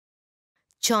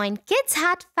Join Kids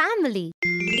Hat family.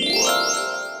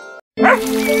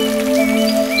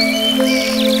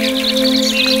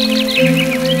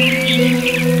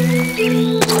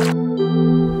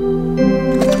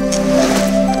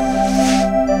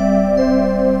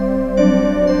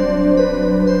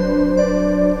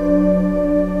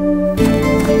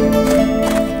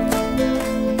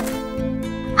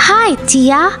 Hi,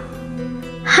 Tia.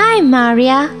 Hi,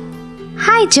 Maria.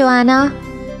 Hi, Joanna.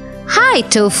 Hi,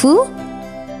 Tofu.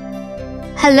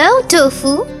 Hello,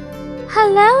 Tofu.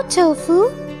 Hello, Tofu.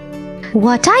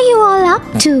 What are you all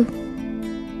up to?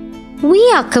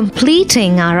 We are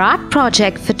completing our art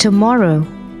project for tomorrow.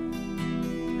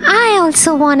 I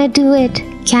also want to do it.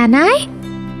 Can I?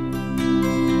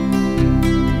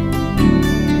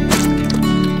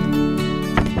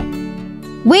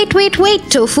 Wait,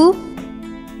 Tofu.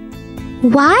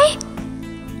 Why?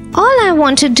 All I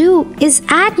want to do is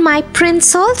add my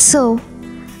prints also.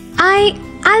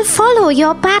 I'll follow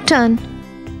your pattern.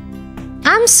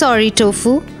 I'm sorry,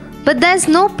 Tofu, but there's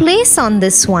no place on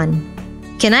this one.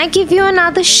 Can I give you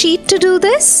another sheet to do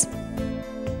this?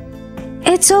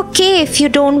 It's okay if you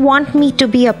don't want me to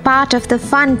be a part of the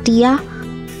fun, Tia.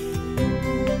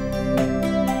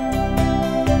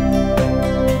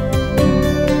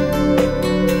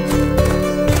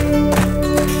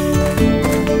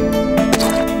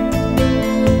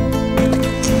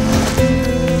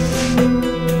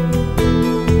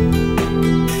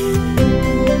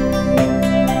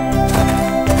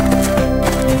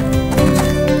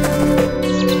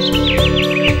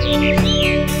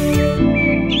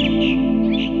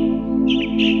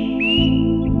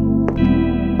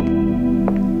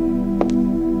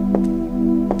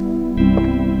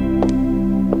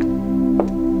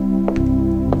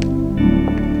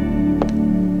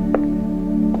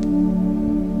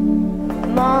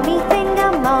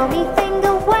 Mommy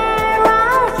finger, where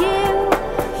are you?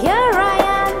 Here I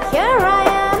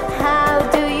am, how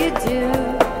do you do?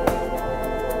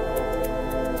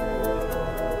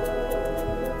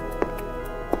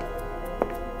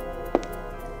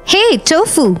 Hey,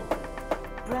 Tofu.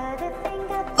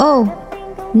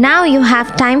 Oh, now you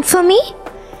have time for me?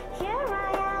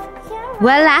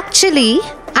 Well, actually,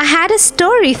 I had a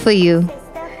story for you.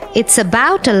 It's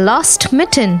about a lost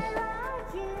mitten.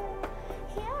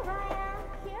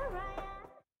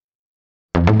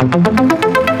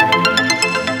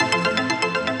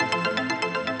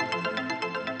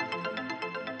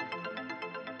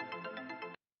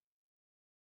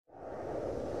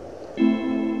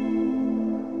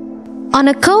 On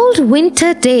a cold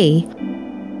winter day,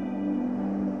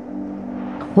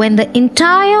 when the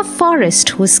entire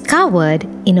forest was covered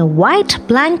in a white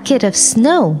blanket of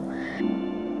snow,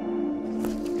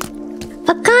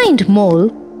 a kind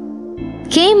mole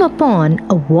came upon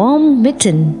a warm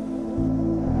mitten.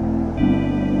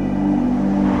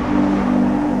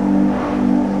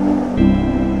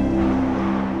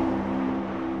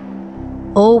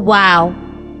 Oh wow,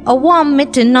 a warm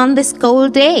mitten on this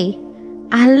cold day.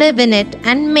 I'll live in it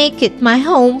and make it my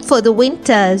home for the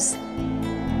winters.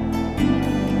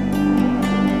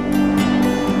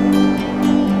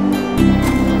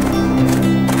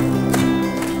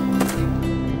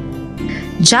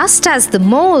 Just as the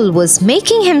mole was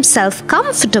making himself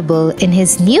comfortable in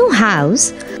his new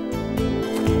house,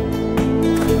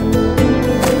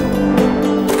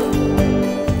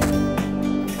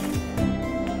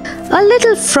 a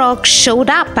little frog showed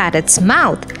up at its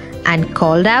mouth and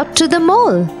called out to the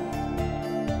mole.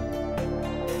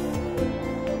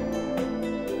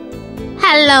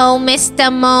 Hello,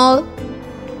 Mr. Mole.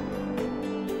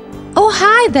 Oh,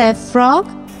 hi there, frog.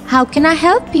 How can I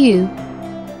help you?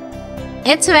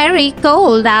 It's very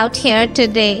cold out here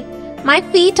today. My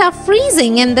feet are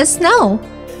freezing in the snow.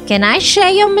 Can I share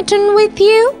your mitten with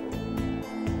you?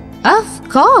 Of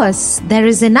course, there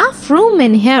is enough room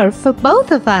in here for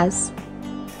both of us.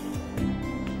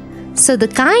 So the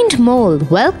kind mole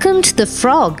welcomed the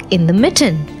frog in the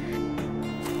mitten.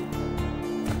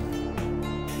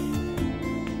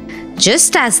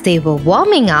 Just as they were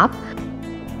warming up,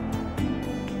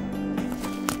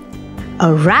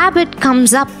 a rabbit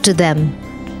comes up to them.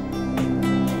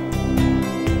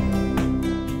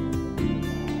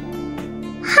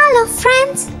 Hello,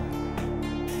 friends.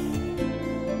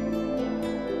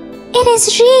 It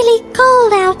is really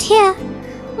cold out here.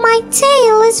 My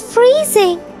tail is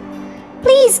freezing.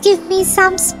 Please give me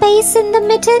some space in the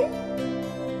mitten.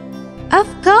 Of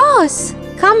course.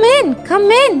 Come in.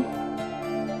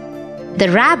 The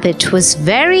rabbit was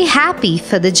very happy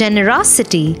for the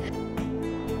generosity,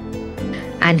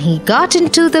 and he got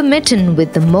into the mitten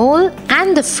with the mole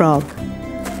and the frog.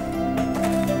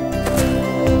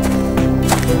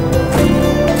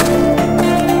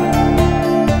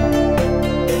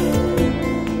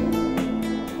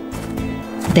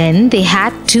 Then they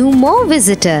had two more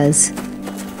visitors,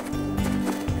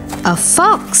 a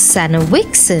fox and a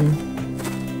vixen.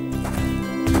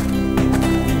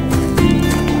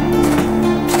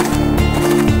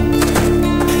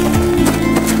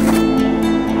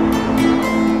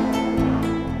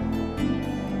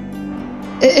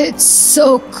 It's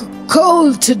so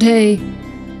cold today.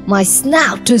 My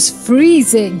snout is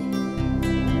freezing.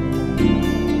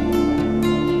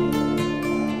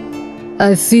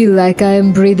 I feel like I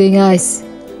am breathing ice.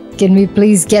 Can we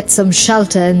please get some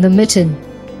shelter in the mitten?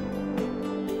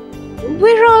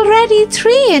 We're already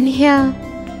 3 in here.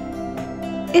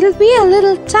 It'll be a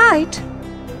little tight,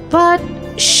 but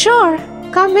sure,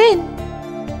 come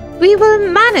in. We will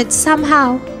manage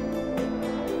somehow.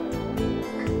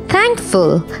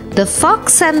 Thankful, the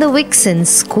fox and the vixen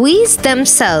squeezed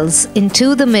themselves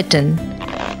into the mitten.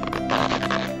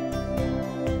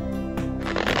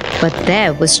 But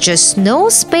there was just no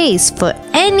space for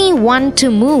anyone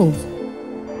to move.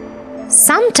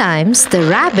 Sometimes the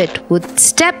rabbit would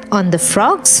step on the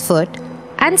frog's foot,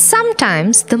 and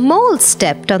sometimes the mole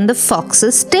stepped on the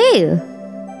fox's tail.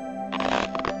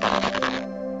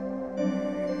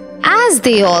 As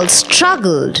they all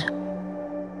struggled,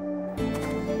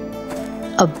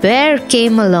 a bear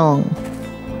came along.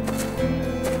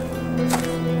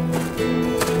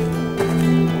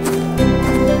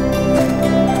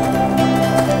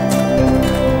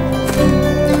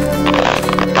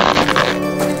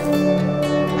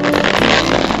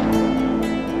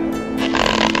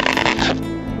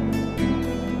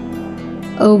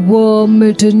 A warm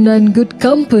mitten and good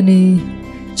company.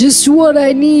 Just what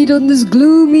I need on this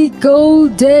gloomy,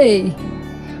 cold day.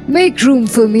 Make room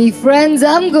for me, friends.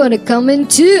 I'm gonna come in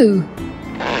too.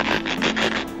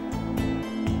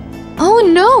 Oh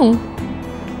no!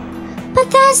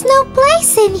 But there's no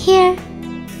place in here.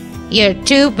 You're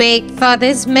too big for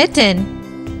this mitten.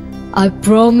 I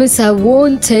promise I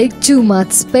won't take too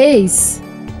much space.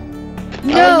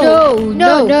 No.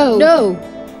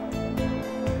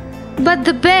 But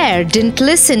the bear didn't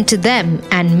listen to them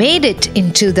and made it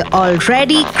into the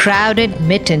already crowded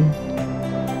mitten.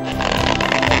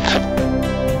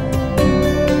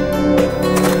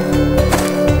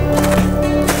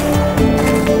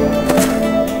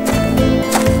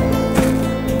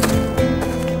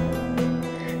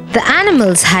 The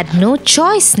animals had no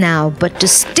choice now but to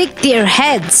stick their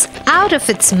heads out of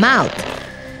its mouth,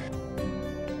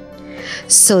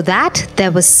 so that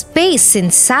there was space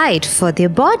inside for their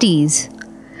bodies.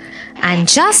 And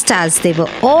just as they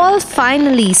were all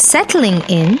finally settling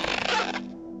in,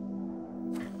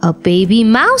 a baby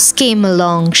mouse came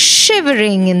along,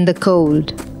 shivering in the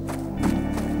cold.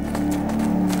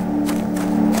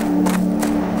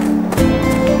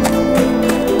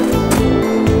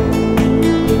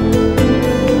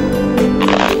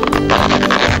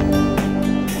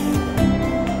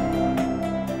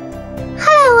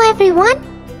 Everyone,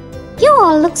 you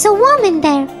all look so warm in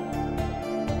there.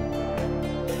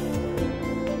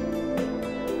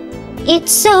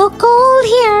 It's so cold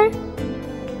here.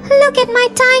 Look at my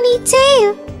tiny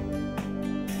tail.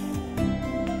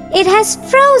 It has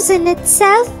frozen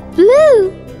itself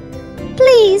blue.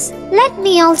 Please let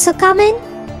me also come in.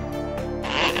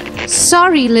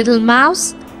 Sorry, little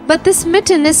mouse, but this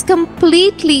mitten is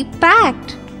completely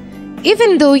packed.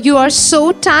 Even though you are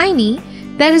so tiny,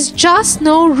 there is just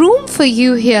no room for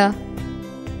you here.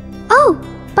 Oh,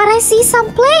 but I see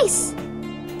some place.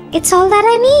 It's all that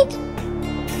I need.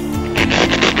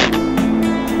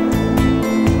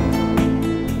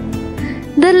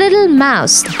 The little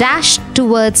mouse dashed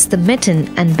towards the mitten,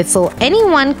 and before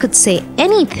anyone could say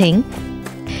anything,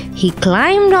 he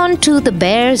climbed onto the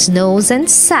bear's nose and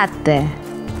sat there.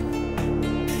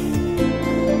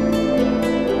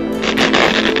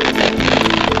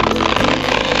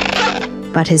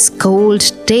 But his cold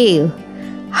tail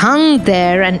hung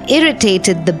there and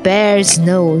irritated the bear's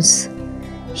nose.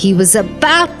 He was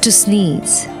about to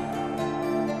sneeze.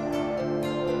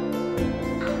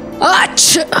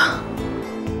 Achoo!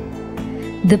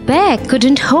 The bear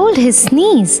couldn't hold his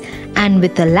sneeze, and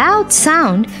with a loud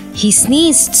sound, he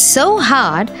sneezed so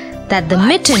hard that the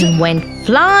mitten went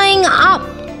flying up,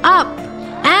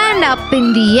 and up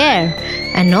in the air,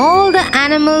 and all the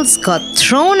animals got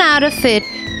thrown out of it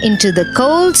into the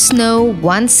cold snow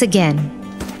once again.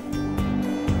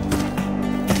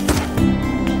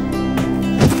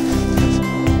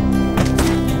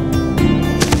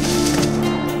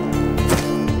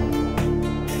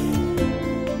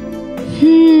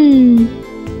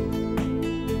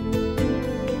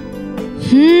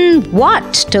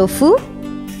 What, Tofu?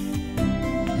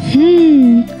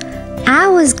 I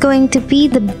was going to be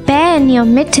the bear in your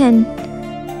mitten.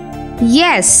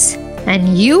 Yes,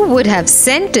 and you would have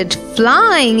sent it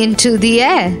flying into the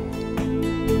air.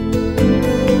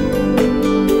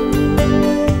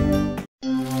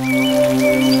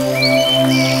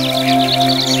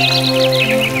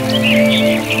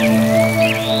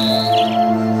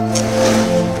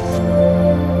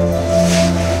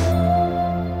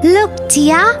 Look,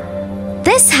 Tia,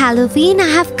 this Halloween I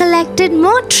have collected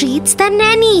more treats than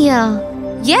any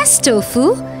year. Yes,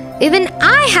 Tofu, even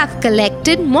I have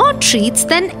collected more treats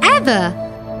than ever.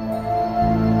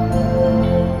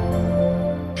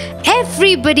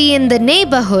 Everybody in the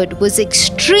neighborhood was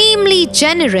extremely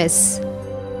generous.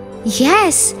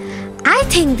 Yes, I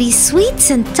think these sweets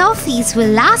and toffees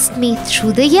will last me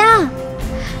through the year.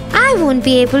 I won't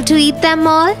be able to eat them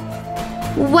all.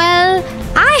 Well,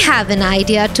 I have an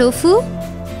idea, Tofu.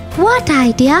 What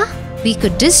idea? We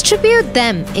could distribute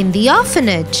them in the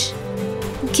orphanage.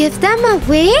 Give them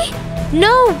away?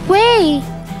 No way!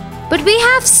 But we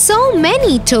have so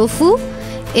many, Tofu.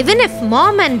 Even if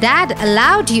Mom and Dad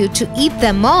allowed you to eat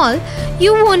them all,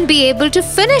 you won't be able to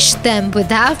finish them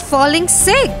without falling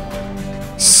sick.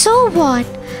 So what?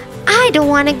 I don't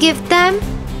want to give them.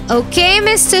 Okay,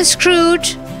 Mr.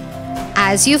 Scrooge.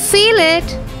 As you feel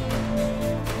it.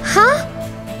 Huh?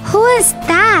 Who is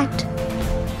that?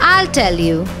 I'll tell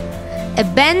you.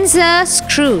 Ebenezer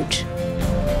Scrooge.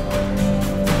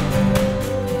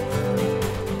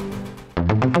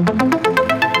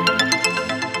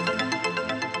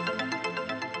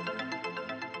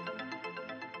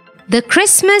 The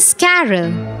Christmas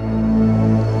Carol.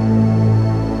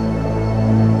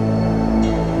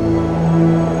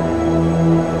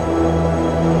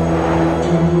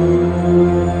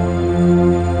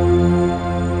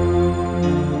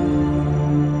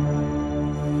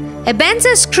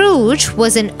 Ebenezer Scrooge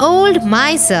was an old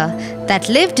miser that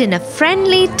lived in a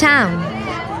friendly town.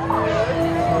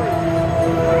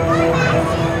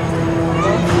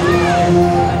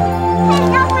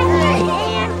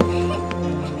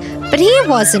 But he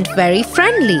wasn't very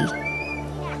friendly.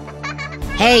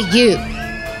 Hey, you!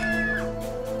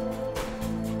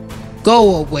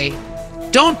 Go away.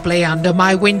 Don't play under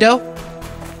my window.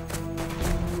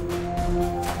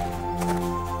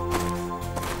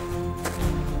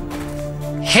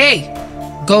 Hey!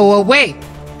 Go away.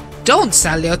 Don't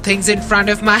sell your things in front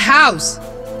of my house.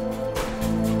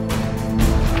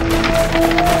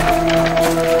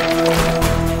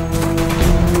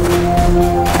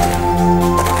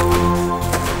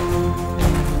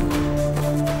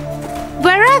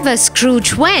 Wherever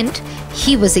Scrooge went,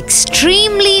 he was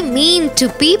extremely mean to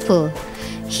people.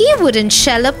 He wouldn't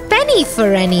shell a penny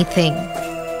for anything.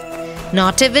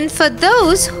 Not even for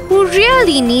those who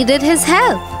really needed his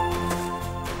help.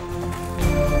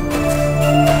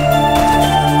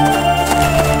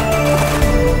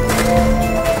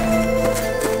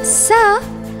 Sir,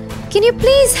 can you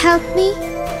please help me?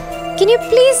 Can you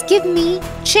please give me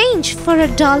change for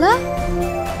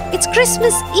 $1? It's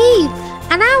Christmas Eve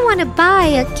and I want to buy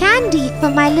a candy for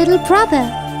my little brother.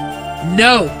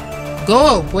 No!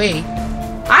 Go away.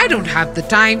 I don't have the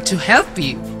time to help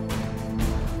you.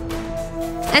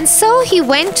 And so he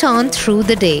went on through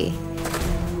the day.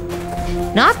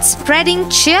 Not spreading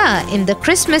cheer in the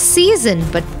Christmas season,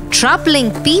 but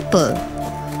troubling people.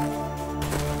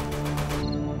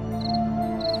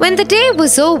 When the day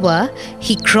was over,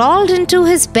 he crawled into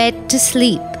his bed to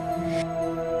sleep.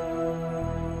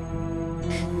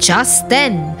 Just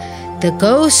then, the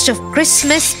ghost of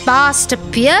Christmas past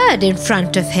appeared in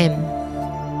front of him.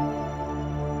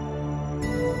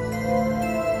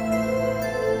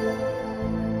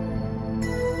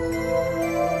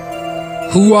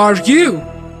 Who are you?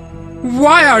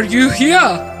 Why are you here?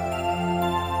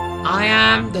 I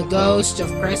am the ghost of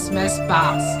Christmas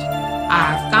past. I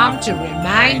have come to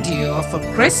remind you of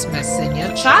a Christmas in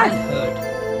your childhood.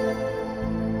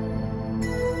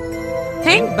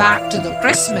 Think back to the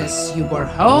Christmas you were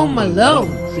home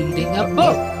alone reading a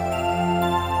book.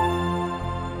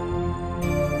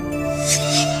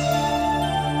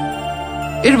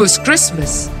 It was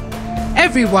Christmas.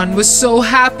 Everyone was so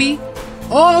happy.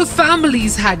 All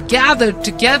families had gathered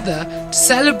together to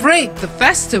celebrate the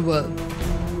festival.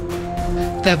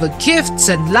 There were gifts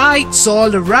and lights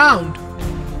all around.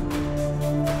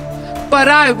 But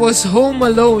I was home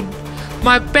alone.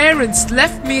 My parents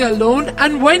left me alone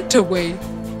and went away.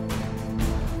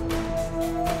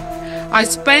 I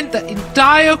spent the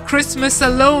entire Christmas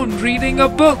alone reading a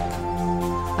book.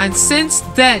 And since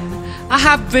then, I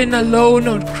have been alone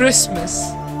on Christmas.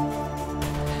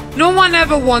 No one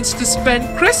ever wants to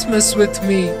spend Christmas with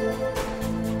me.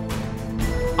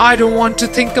 I don't want to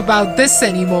think about this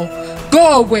anymore.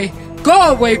 Go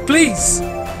away, please.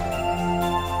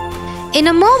 In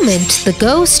a moment, the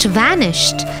ghost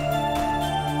vanished.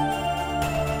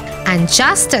 And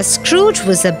just as Scrooge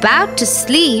was about to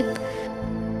sleep,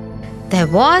 there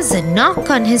was a knock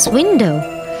on his window.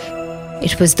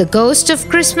 It was the ghost of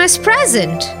Christmas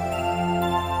present.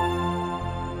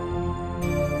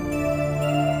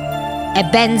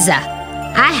 Ebenezer,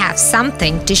 I have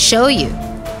something to show you.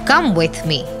 Come with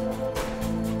me.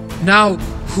 Now,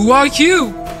 who are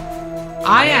you?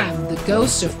 I am the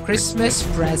ghost of Christmas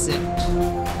present.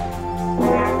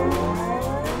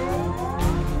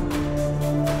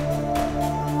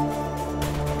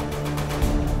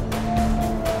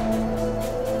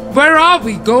 Where are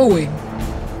we going?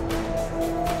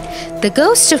 The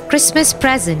ghost of Christmas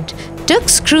present took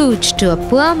Scrooge to a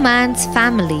poor man's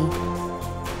family,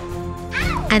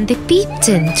 and they peeped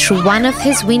in through one of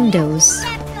his windows.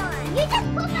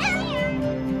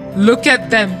 Look at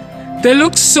them. They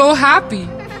look so happy.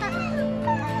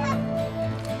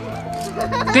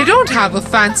 They don't have a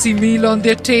fancy meal on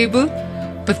their table,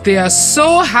 but they are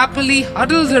so happily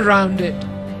huddled around it.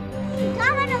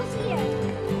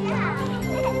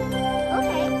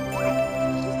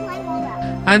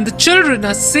 And the children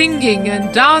are singing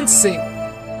and dancing.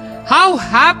 How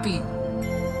happy!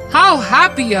 How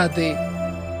happy are they?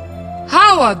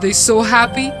 How are they so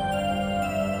happy?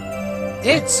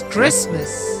 It's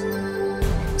Christmas.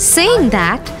 Saying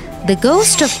that, the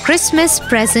ghost of Christmas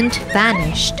present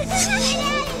vanished.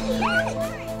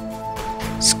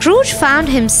 Scrooge found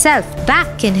himself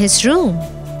back in his room.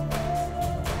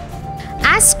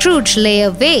 As Scrooge lay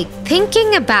awake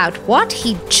thinking about what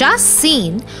he'd just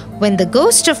seen when the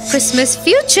ghost of Christmas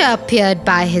future appeared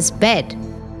by his bed.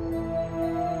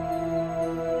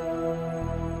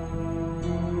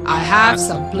 I have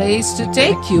some place to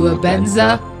take you,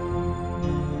 Ebenezer.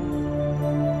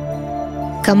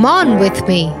 Come on with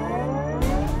me.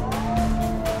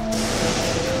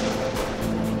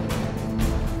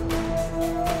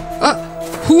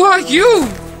 Who are you?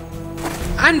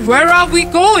 And where are we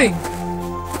going?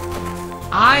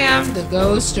 I am the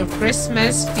ghost of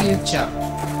Christmas future.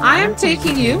 I am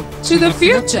taking you to the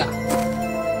future.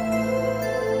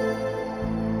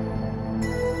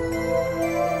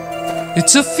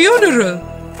 It's a funeral.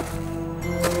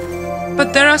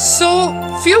 But there are so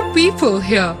few people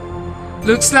here.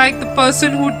 Looks like the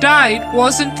person who died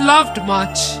wasn't loved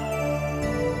much.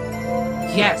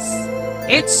 Yes,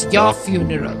 it's your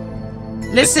funeral.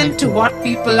 Listen to what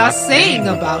people are saying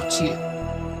about you.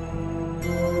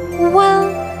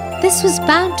 Well, this was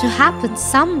bound to happen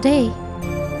someday.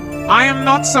 I am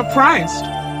not surprised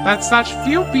that such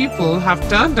few people have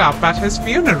turned up at his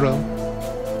funeral.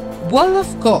 Well,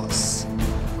 of course.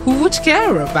 Who would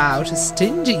care about a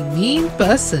stingy, mean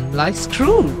person like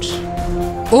Scrooge?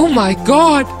 Oh my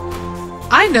God!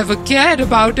 I never cared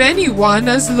about anyone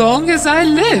as long as I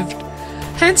lived.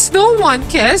 Hence no one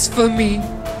cares for me.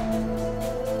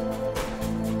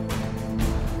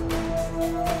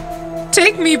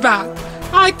 Take me back.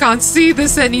 I can't see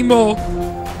this anymore.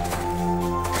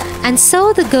 And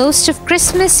so the ghost of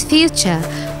Christmas future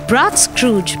brought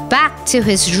Scrooge back to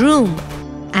his room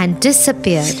and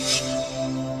disappeared.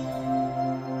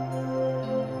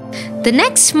 The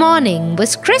next morning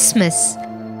was Christmas.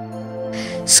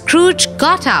 Scrooge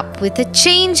got up with a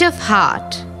change of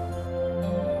heart.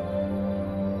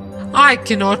 I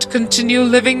cannot continue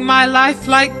living my life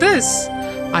like this.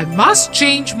 I must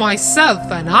change myself,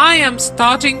 and I am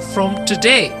starting from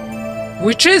today,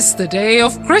 which is the day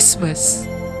of Christmas.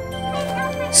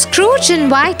 Scrooge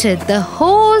invited the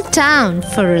whole town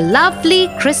for a lovely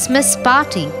Christmas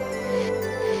party.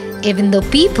 Even though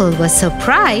people were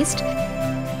surprised,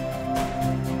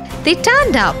 they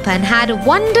turned up and had a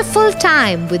wonderful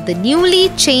time with the newly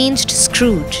changed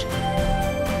Scrooge.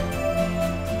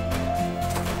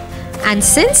 And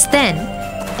since then,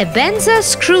 Ebenezer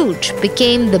Scrooge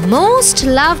became the most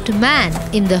loved man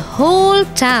in the whole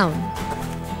town.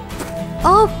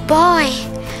 Oh boy,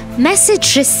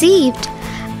 message received.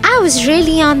 I was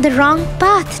really on the wrong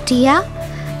path, dear.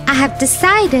 I have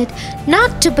decided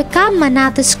not to become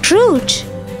another Scrooge.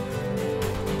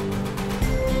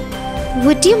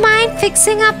 Would you mind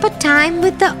fixing up a time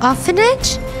with the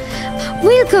orphanage?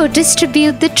 We'll go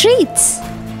distribute the treats.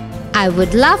 I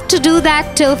would love to do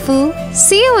that, Tofu.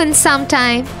 See you in some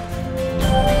time.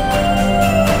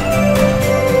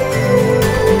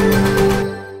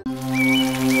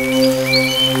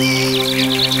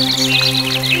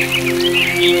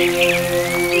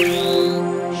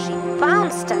 She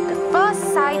bounced at the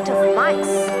first sight of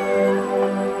mice.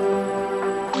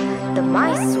 The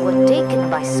mice were taken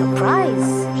by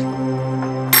surprise.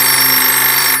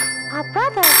 Our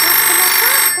brother has been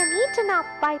attacked and eaten up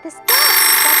by the stuff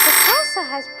that the grocer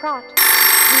has brought.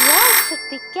 We all should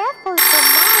be careful from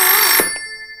now on.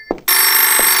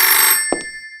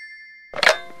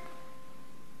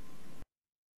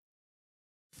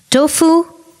 Tofu,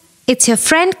 it's your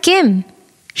friend Kim.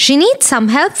 She needs some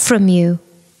help from you.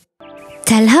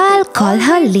 Tell her I'll call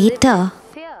her later.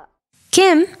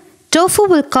 Kim, Tofu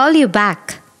will call you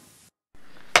back.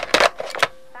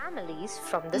 Families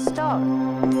from the store.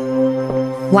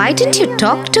 Why didn't you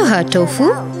talk to her,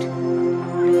 Tofu?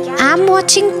 I'm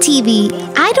watching TV.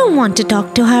 I don't want to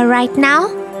talk to her right now.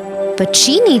 But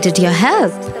she needed your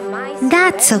help.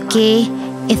 That's okay.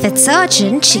 If it's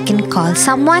urgent, she can call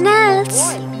someone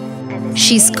else.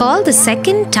 She's called the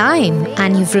second time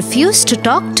and you've refused to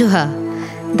talk to her.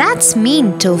 That's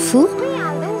mean, Tofu.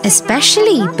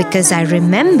 Especially because I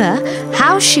remember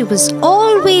how she was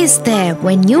always there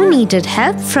when you needed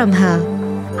help from her.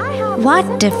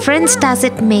 What difference does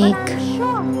it make?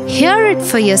 Hear it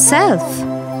for yourself.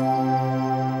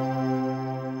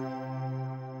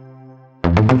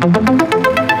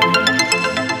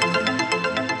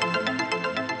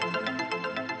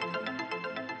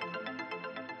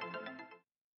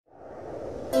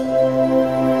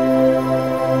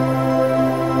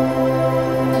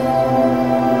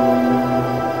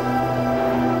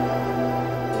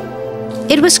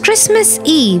 It was Christmas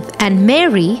Eve and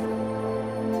Mary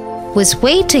was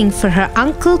waiting for her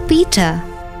Uncle Peter.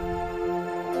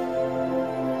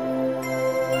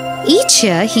 Each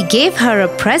year he gave her a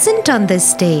present on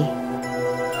this day.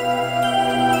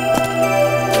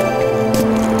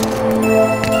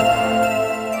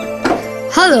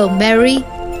 Hello, Mary.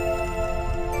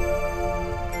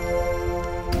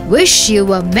 Wish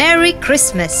you a Merry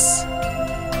Christmas.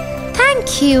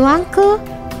 Thank you, Uncle.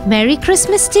 Merry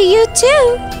Christmas to you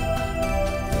too.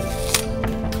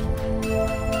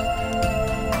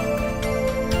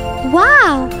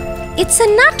 Wow, it's a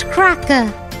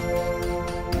nutcracker.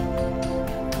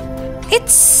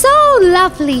 It's so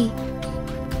lovely.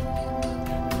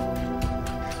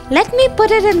 Let me put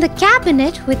it in the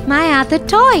cabinet with my other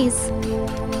toys.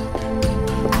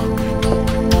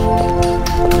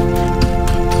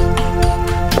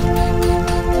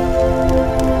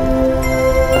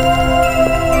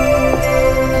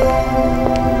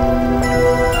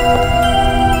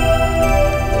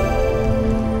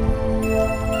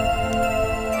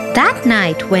 That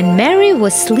night, when Mary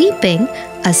was sleeping,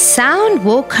 a sound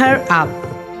woke her up.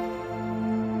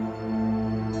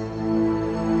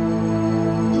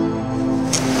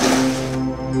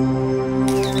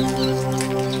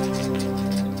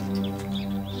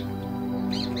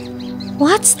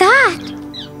 What's that?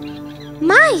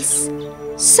 Mice!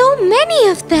 So many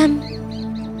of them!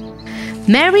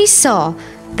 Mary saw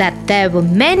that there were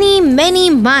many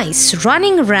mice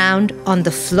running around on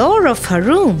the floor of her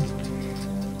room.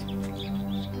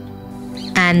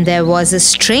 And there was a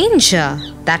stranger,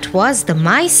 that was the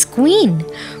Mice Queen,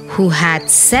 who had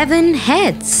 7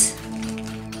 heads.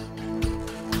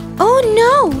 Oh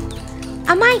no!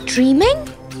 Am I dreaming?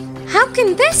 How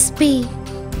can this be?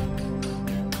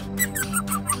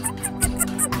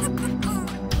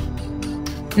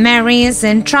 Mary is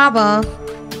in trouble.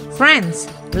 Friends,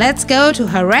 let's go to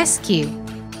her rescue.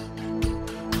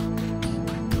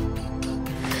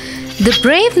 The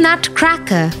brave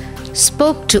Nutcracker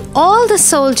spoke to all the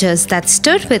soldiers that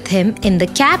stood with him in the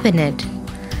cabinet.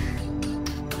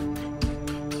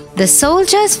 The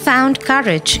soldiers found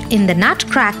courage in the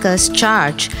Nutcracker's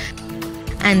charge,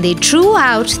 and they drew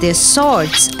out their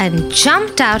swords and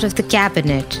jumped out of the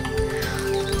cabinet.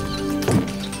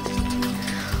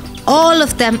 All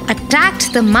of them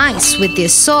attacked the mice with their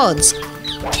swords,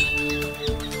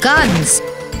 guns,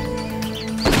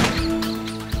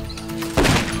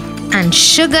 and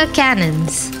sugar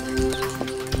cannons.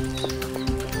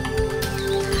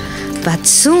 But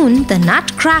soon the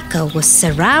Nutcracker was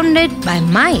surrounded by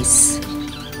mice.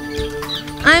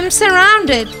 I'm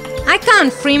surrounded. I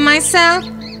can't free myself.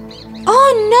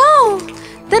 Oh no!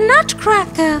 The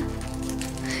Nutcracker!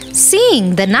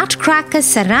 Seeing the Nutcracker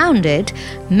surrounded,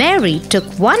 Mary took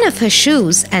one of her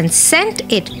shoes and sent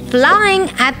it flying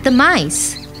at the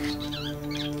mice.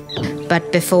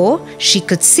 But before she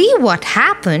could see what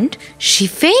happened, she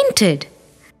fainted.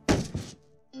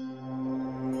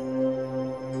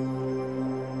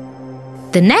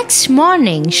 The next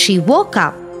morning, she woke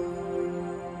up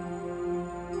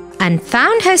and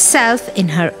found herself in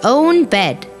her own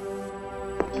bed.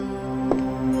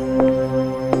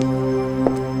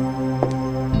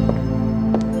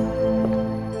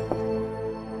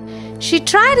 She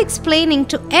tried explaining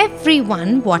to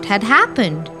everyone what had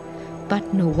happened,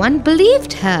 but no one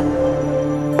believed her.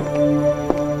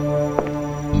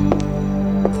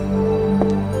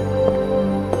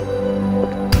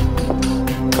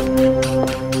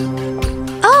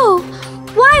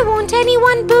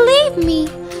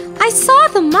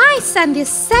 and their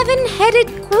seven-headed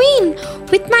queen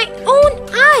with my own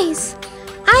eyes.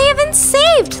 I even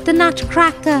saved the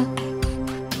Nutcracker.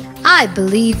 I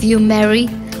believe you, Mary.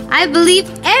 I believe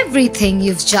everything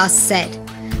you've just said.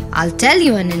 I'll tell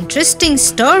you an interesting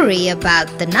story about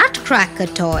the Nutcracker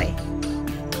toy.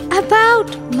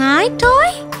 About my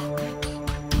toy?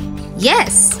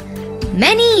 Yes,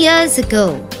 many years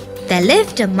ago, there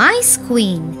lived a mice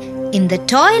queen in the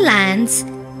Toyland's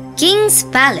King's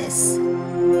Palace.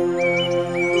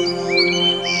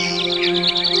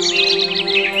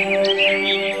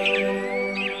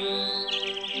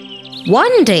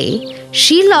 One day,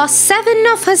 she lost 7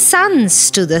 of her sons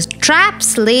to the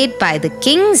traps laid by the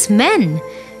king's men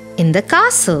in the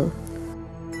castle.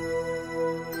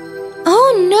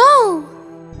 Oh no!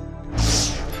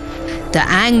 The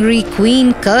angry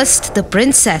queen cursed the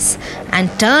princess and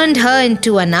turned her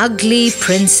into an ugly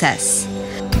princess.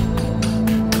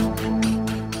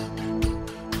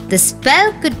 The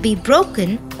spell could be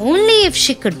broken only if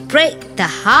she could break the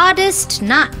hardest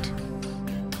nut.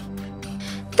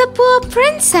 The poor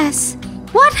princess.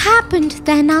 What happened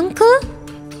then, Uncle?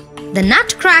 The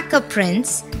Nutcracker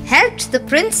prince helped the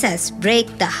princess break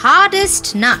the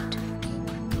hardest nut.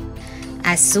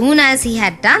 As soon as he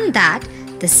had done that,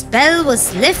 the spell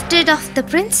was lifted off the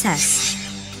princess.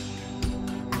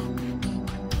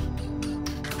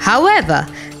 However,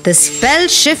 the spell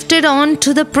shifted on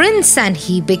to the prince and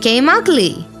he became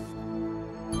ugly.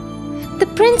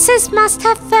 The princess must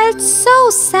have felt so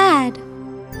sad.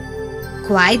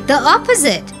 Quite the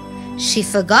opposite. She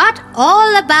forgot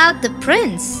all about the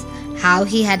prince, how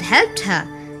he had helped her,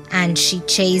 and she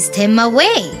chased him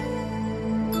away.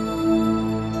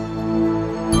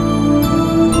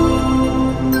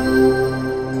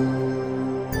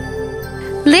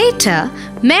 Later,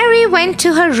 Mary went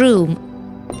to her room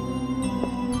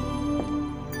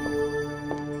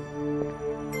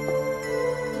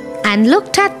and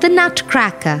looked at the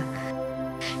Nutcracker.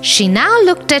 She now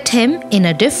looked at him in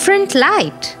a different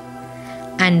light,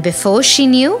 and before she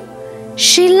knew,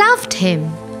 she loved him.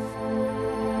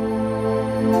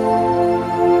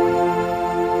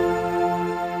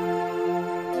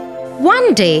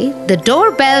 One day, the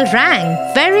doorbell rang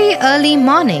very early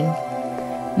morning.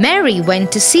 Mary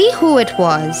went to see who it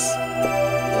was.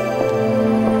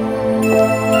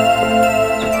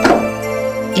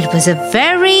 It was a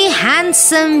very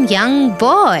handsome young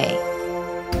boy.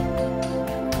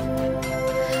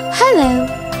 Hello.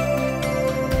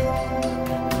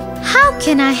 How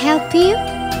can I help you?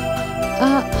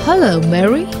 Hello,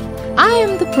 Mary. I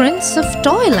am the Prince of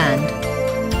Toyland.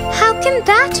 How can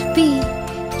that be?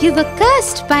 You were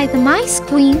cursed by the Mice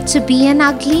Queen to be an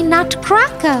ugly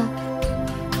Nutcracker.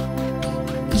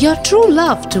 Your true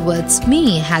love towards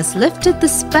me has lifted the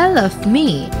spell of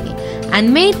me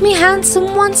and made me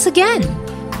handsome once again.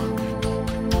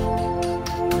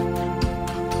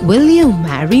 Will you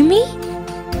marry me?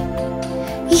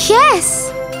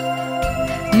 Yes!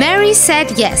 Mary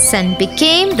said yes and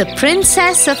became the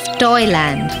Princess of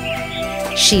Toyland.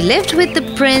 She lived with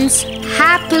the prince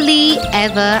happily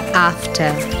ever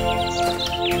after.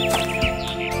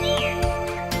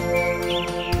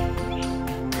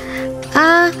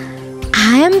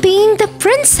 I am being the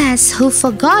princess who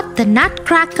forgot the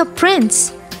Nutcracker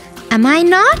prince. Am I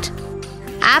not?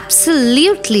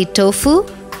 Absolutely, Tofu.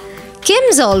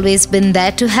 Kim's always been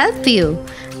there to help you.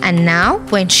 And now,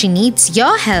 when she needs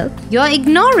your help, you're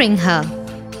ignoring her.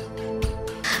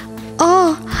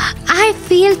 Oh, I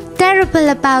feel terrible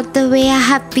about the way I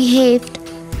have behaved.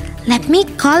 Let me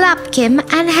call up Kim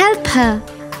and help her.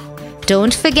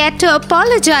 Don't forget to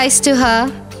apologize to her.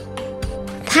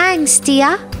 Thanks,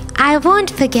 Tia. I won't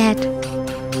forget.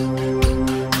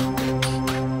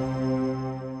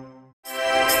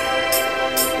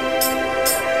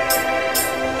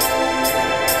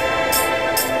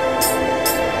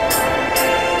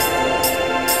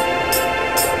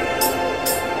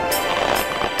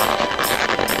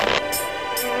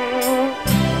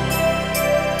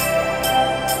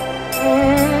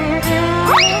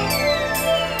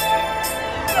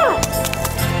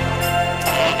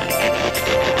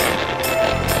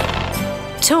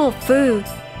 Tofu,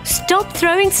 stop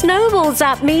throwing snowballs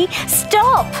at me!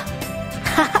 Stop!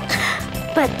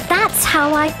 But that's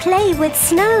how I play with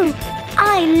snow.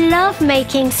 I love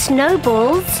making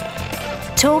snowballs.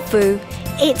 Tofu,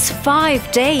 it's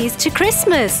 5 days to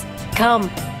Christmas. Come,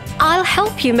 I'll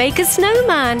help you make a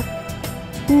snowman.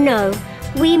 No,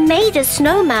 we made a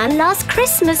snowman last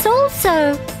Christmas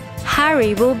also.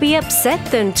 Harry will be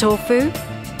upset then, Tofu.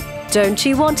 Don't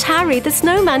you want Harry the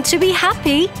snowman to be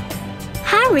happy?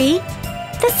 Harry?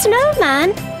 The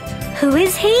snowman? Who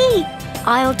is he?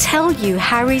 I'll tell you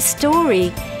Harry's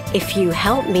story if you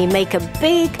help me make a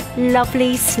big,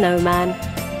 lovely snowman.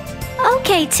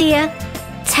 Okay, Tia.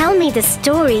 Tell me the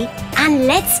story and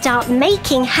let's start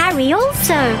making Harry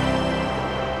also.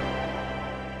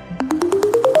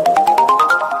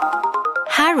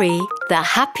 Harry the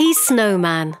Happy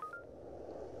Snowman.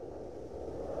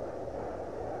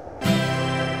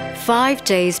 5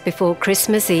 days before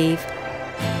Christmas Eve,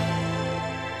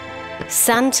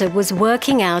 Santa was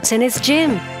working out in his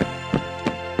gym,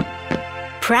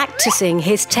 practicing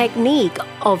his technique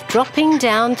of dropping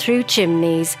down through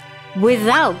chimneys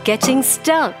without getting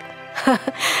stuck.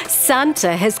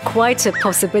 Santa has quite a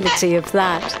possibility of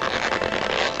that.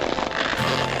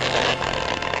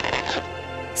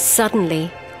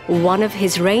 Suddenly, one of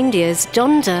his reindeers,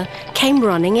 Donder, came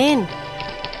running in.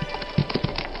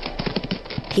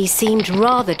 He seemed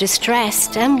rather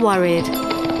distressed and worried.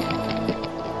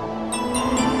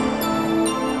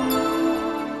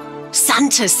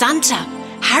 Santa, Santa!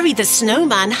 Harry the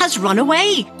Snowman has run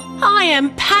away! I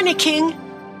am panicking!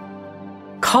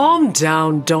 Calm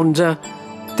down, Donder.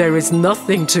 There is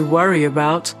nothing to worry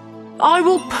about. I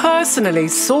will personally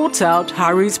sort out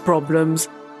Harry's problems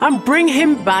and bring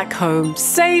him back home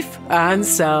safe and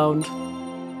sound.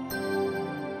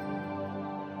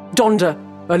 Donder,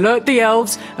 alert the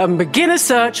elves and begin a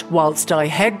search whilst I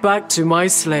head back to my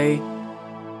sleigh.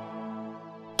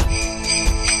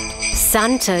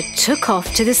 Santa took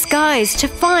off to the skies to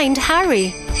find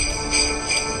Harry.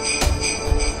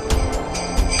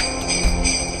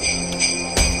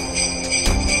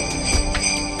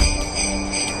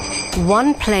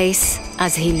 One place,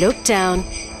 as he looked down,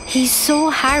 he saw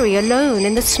Harry alone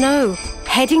in the snow,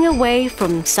 heading away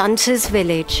from Santa's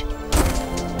village.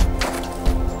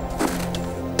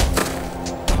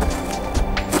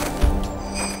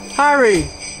 Harry!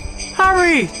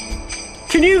 Harry!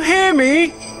 Can you hear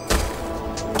me?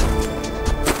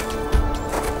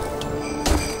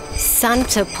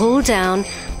 Santa pulled down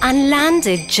and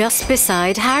landed just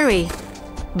beside Harry.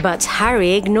 But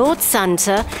Harry ignored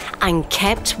Santa and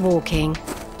kept walking.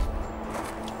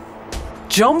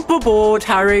 Jump aboard,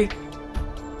 Harry.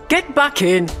 Get back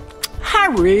in.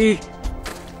 Harry!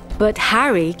 But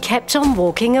Harry kept on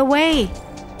walking away.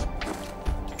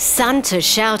 Santa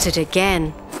shouted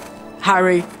again.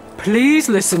 Harry, please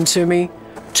listen to me.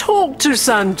 Talk to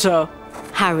Santa.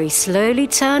 Harry slowly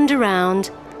turned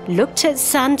around, looked at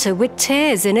Santa with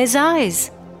tears in his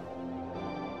eyes.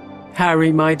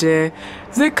 Harry, my dear,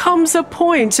 there comes a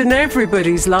point in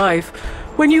everybody's life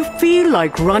when you feel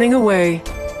like running away.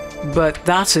 But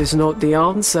that is not the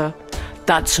answer.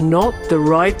 That's not the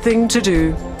right thing to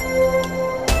do.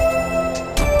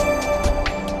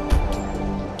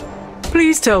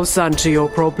 Please tell Santa your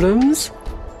problems.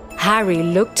 Harry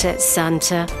looked at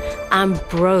Santa and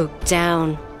broke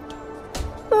down.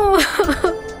 Oh,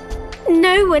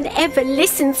 no one ever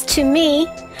listens to me.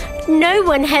 No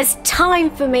one has time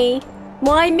for me.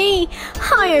 Why me?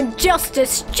 I am just a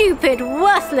stupid,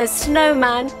 worthless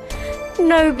snowman.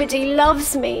 Nobody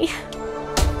loves me.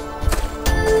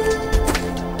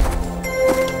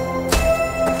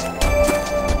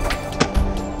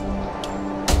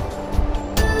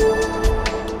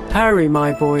 Harry,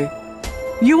 my boy,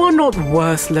 you are not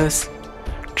worthless.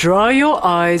 Dry your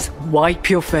eyes, wipe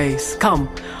your face. Come,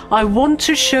 I want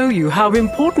to show you how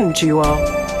important you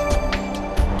are.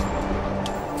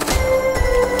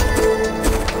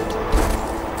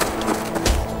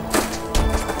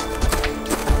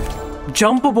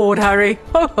 Jump aboard, Harry.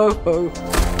 Ho, ho, ho.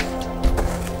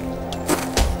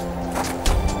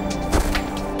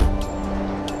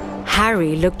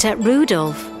 Harry looked at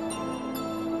Rudolph.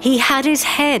 He had his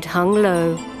head hung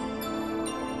low.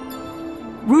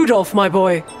 Rudolph, my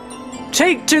boy,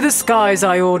 take to the skies,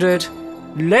 I ordered.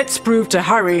 Let's prove to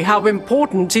Harry how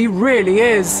important he really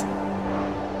is.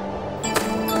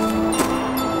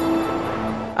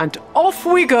 And off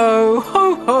we go.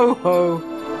 Ho, ho, ho.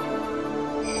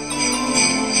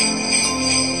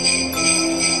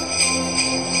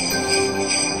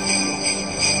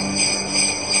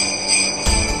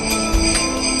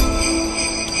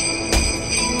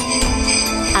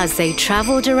 As they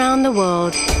traveled around the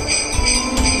world,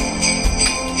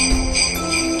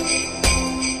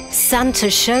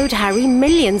 Santa showed Harry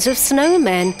millions of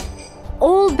snowmen,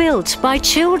 all built by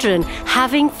children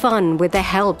having fun with the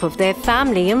help of their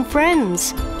family and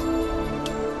friends.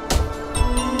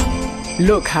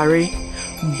 Look, Harry,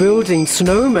 building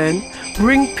snowmen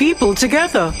bring people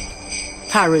together.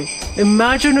 Harry,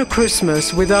 imagine a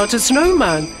Christmas without a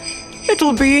snowman.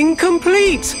 It'll be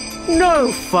incomplete.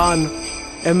 No fun.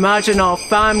 Imagine our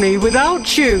family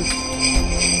without you.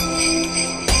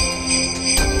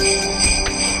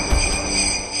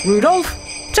 Rudolph,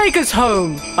 Take us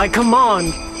home, I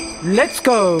command. Let's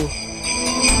go.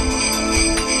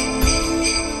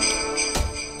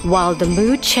 While the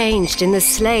mood changed in the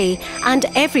sleigh and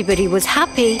everybody was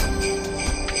happy,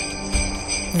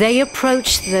 they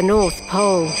approached the North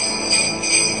Pole.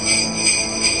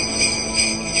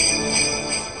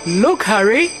 Look,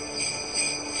 Harry.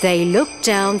 They looked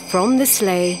down from the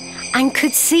sleigh and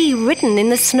could see written in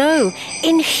the snow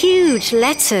in huge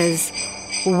letters,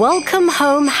 "Welcome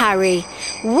home, Harry.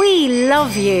 We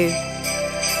love you."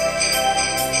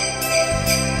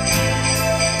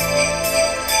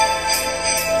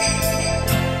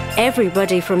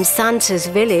 Everybody from Santa's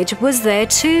village was there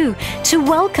too to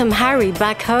welcome Harry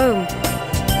back home.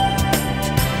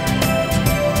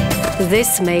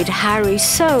 This made Harry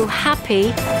so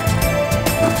happy.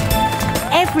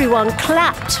 Everyone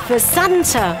clapped for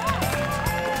Santa.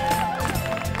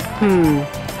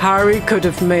 Harry could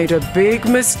have made a big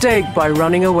mistake by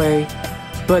running away.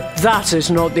 But that is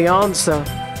not the answer.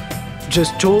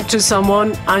 Just talk to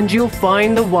someone and you'll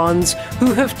find the ones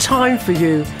who have time for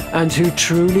you and who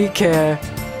truly care.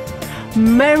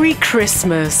 Merry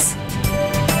Christmas!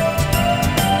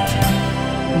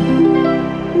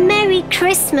 Merry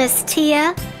Christmas,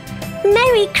 Tia.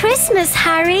 Merry Christmas,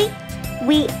 Harry.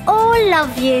 We all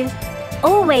love you.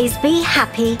 Always be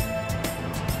happy.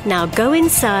 Now go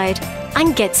inside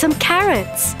and get some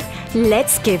carrots.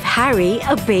 Let's give Harry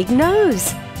a big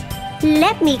nose.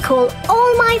 Let me call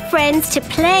all my friends to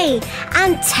play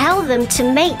and tell them to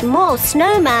make more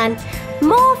snowman.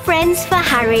 More friends for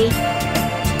Harry.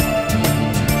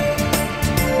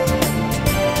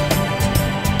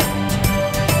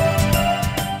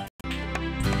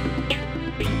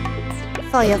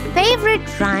 For your favorite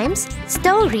rhymes,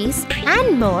 stories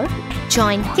and more,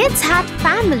 join Kids Hat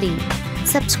family.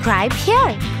 Subscribe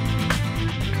here.